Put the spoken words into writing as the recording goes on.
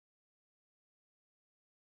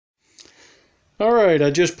Alright, I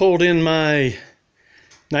just pulled in my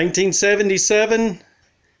 1977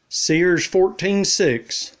 Sears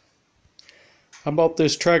 14.6. I bought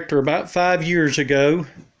this tractor about 5 years ago.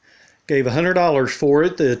 Gave $100 for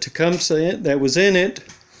it. The Tecumseh that was in it,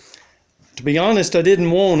 to be honest, I didn't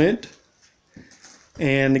want it.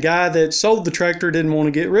 And the guy that sold the tractor didn't want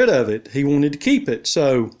to get rid of it. He wanted to keep it.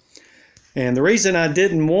 And the reason I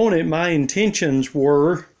didn't want it, my intentions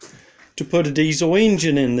were to put a diesel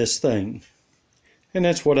engine in this thing. And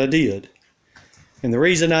that's what I did. And the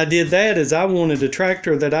reason I did that is I wanted a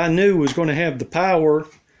tractor that I knew was going to have the power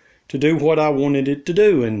to do what I wanted it to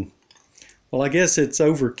do. And, well, I guess it's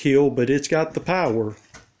overkill, but it's got the power.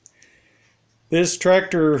 This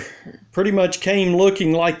tractor pretty much came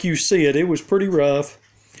looking like you see it. It was pretty rough.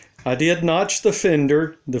 I did notch the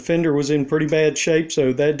fender. The fender was in pretty bad shape,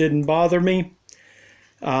 so that didn't bother me.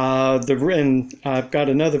 And I've got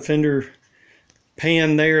another fender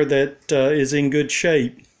pan there that is in good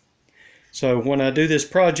shape. So when I do this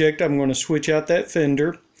project, I'm going to switch out that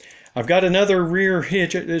fender. I've got another rear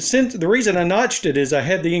hitch. The reason I notched it is I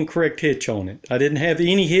had the incorrect hitch on it. I didn't have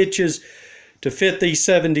any hitches to fit these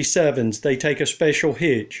 77s. They take a special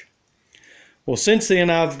hitch. Well, since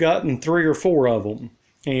then I've gotten 3 or 4 of them.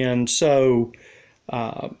 And so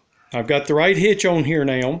I've got the right hitch on here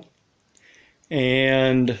now.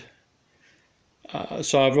 And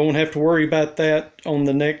so I won't have to worry about that on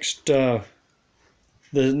the next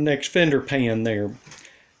fender pan there.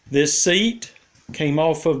 This seat came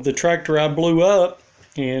off of the tractor I blew up,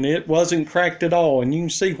 and it wasn't cracked at all. And you can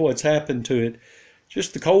see what's happened to it.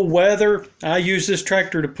 Just the cold weather. I use this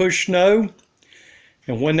tractor to push snow,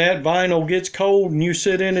 and when that vinyl gets cold and you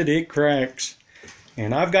sit in it, it cracks.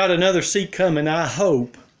 And I've got another seat coming, I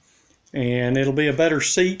hope, and it'll be a better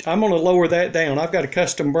seat. I'm going to lower that down. I've got a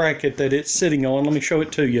custom bracket that it's sitting on. Let me show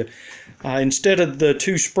it to you. Instead of the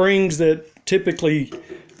 2 springs that typically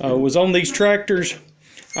was on these tractors,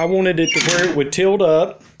 I wanted it to where it would tilt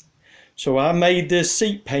up. So I made this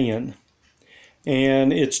seat pan,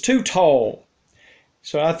 and it's too tall.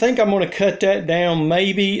 So I think I'm going to cut that down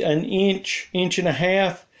maybe an inch, inch and a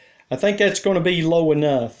half. I think that's going to be low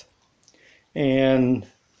enough. And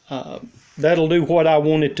that'll do what I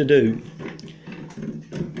want it to do.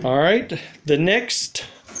 All right, the next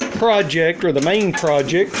project, or the main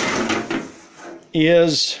project,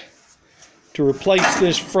 is to replace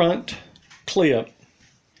this front clip.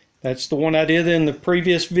 That's the one I did in the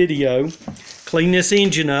previous video. Clean this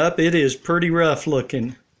engine up. It is pretty rough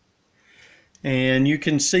looking. And you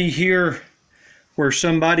can see here where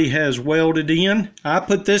somebody has welded in. I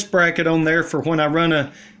put this bracket on there for when I run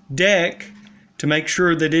a deck to make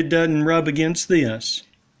sure that it doesn't rub against this.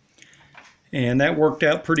 And that worked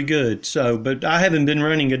out pretty good. But I haven't been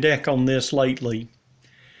running a deck on this lately.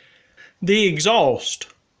 The exhaust.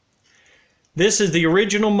 This is the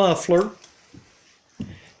original muffler.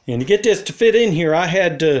 And to get this to fit in here, I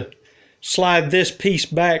had to slide this piece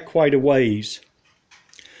back quite a ways.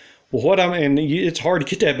 Well, and it's hard to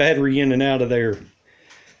get that battery in and out of there.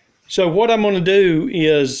 So what I'm going to do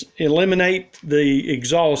is eliminate the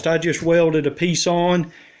exhaust. I just welded a piece on,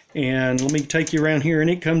 and let me take you around here, and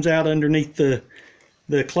it comes out underneath the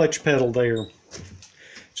clutch pedal there.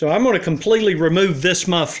 So I'm going to completely remove this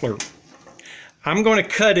muffler. I'm going to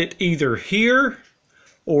cut it either here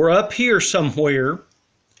or up here somewhere.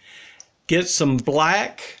 Get some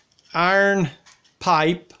black iron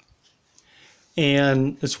pipe,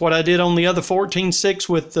 and it's what I did on the other 14.6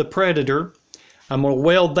 with the Predator. I'm going to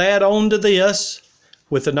weld that onto this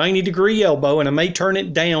with a 90-degree elbow, and I may turn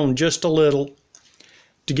it down just a little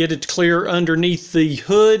to get it clear underneath the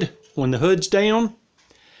hood when the hood's down,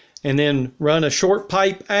 and then run a short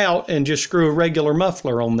pipe out and just screw a regular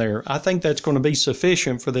muffler on there. I think that's going to be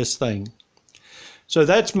sufficient for this thing. So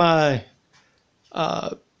that's my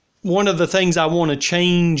one of the things I want to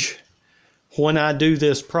change when I do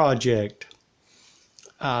this project.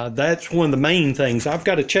 That's one of the main things. I've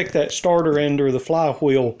got to check that starter end or the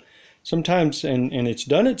flywheel sometimes, and it's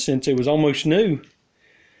done it since it was almost new.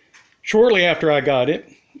 Shortly after I got it,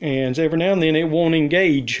 and every now and then it won't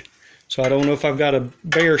engage. So I don't know if I've got a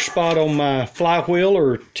bare spot on my flywheel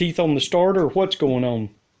or teeth on the starter or what's going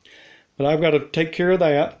on. But I've got to take care of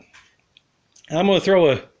that. I'm going to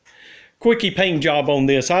throw a quickie paint job on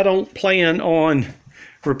this. I don't plan on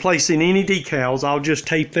replacing any decals. I'll just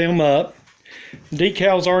tape them up.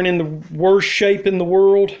 Decals aren't in the worst shape in the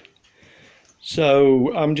world,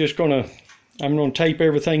 so I'm gonna tape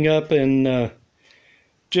everything up and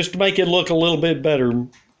just to make it look a little bit better.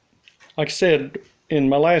 Like I said in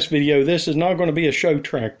my last video, this is not going to be a show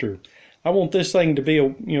tractor. I want this thing to be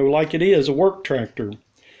like it is, a work tractor.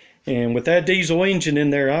 And with that diesel engine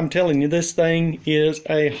in there, I'm telling you, this thing is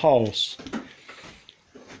a hoss.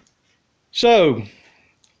 So,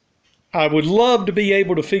 I would love to be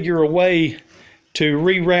able to figure a way to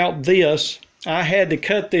reroute this. I had to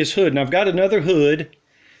cut this hood, and I've got another hood.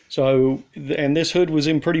 So, and this hood was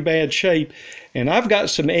in pretty bad shape, and I've got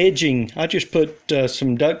some edging. I just put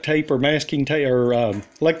some duct tape or masking tape or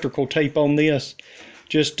electrical tape on this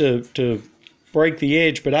just to break the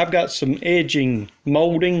edge, but I've got some edging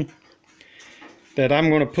molding that I'm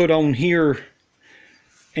going to put on here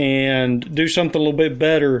and do something a little bit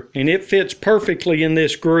better, and it fits perfectly in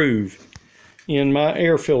this groove in my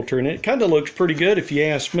air filter, and it kind of looks pretty good if you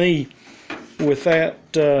ask me, with that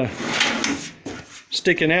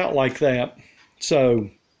sticking out like that. So,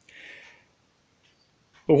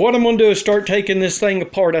 but what I'm going to do is start taking this thing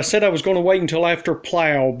apart. I said I was going to wait until after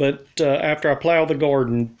plow, but after I plow the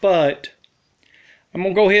garden, but I'm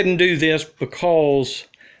going to go ahead and do this because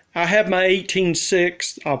I have my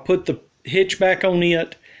 18/6. I'll put the hitch back on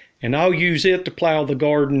it, and I'll use it to plow the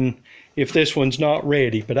garden if this one's not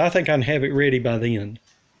ready, but I think I can have it ready by then.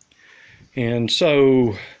 And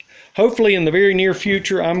so hopefully in the very near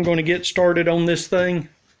future, I'm going to get started on this thing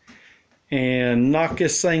and knock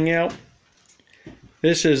this thing out.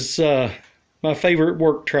 This is my favorite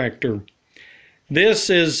work tractor. This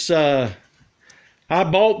is, I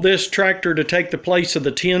bought this tractor to take the place of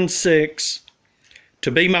the 10/6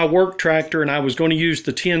 to be my work tractor, and I was going to use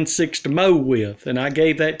the 10/6 to mow with. And I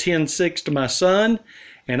gave that 10/6 to my son,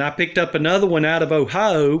 and I picked up another one out of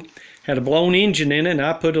Ohio. Had a blown engine in it, and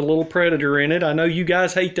I put a little Predator in it. I know you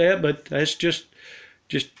guys hate that, but that's just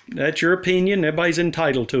that's your opinion. Everybody's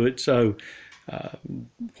entitled to it, so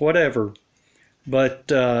whatever. But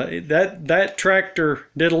that tractor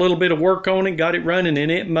did a little bit of work on it, got it running,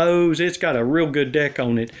 and it mows. It's got a real good deck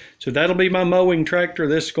on it. So that'll be my mowing tractor.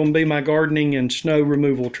 This is going to be my gardening and snow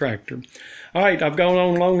removal tractor. All right, I've gone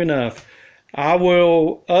on long enough. I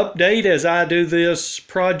will update as I do this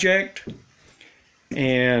project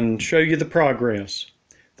and show you the progress.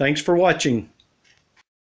 Thanks for watching.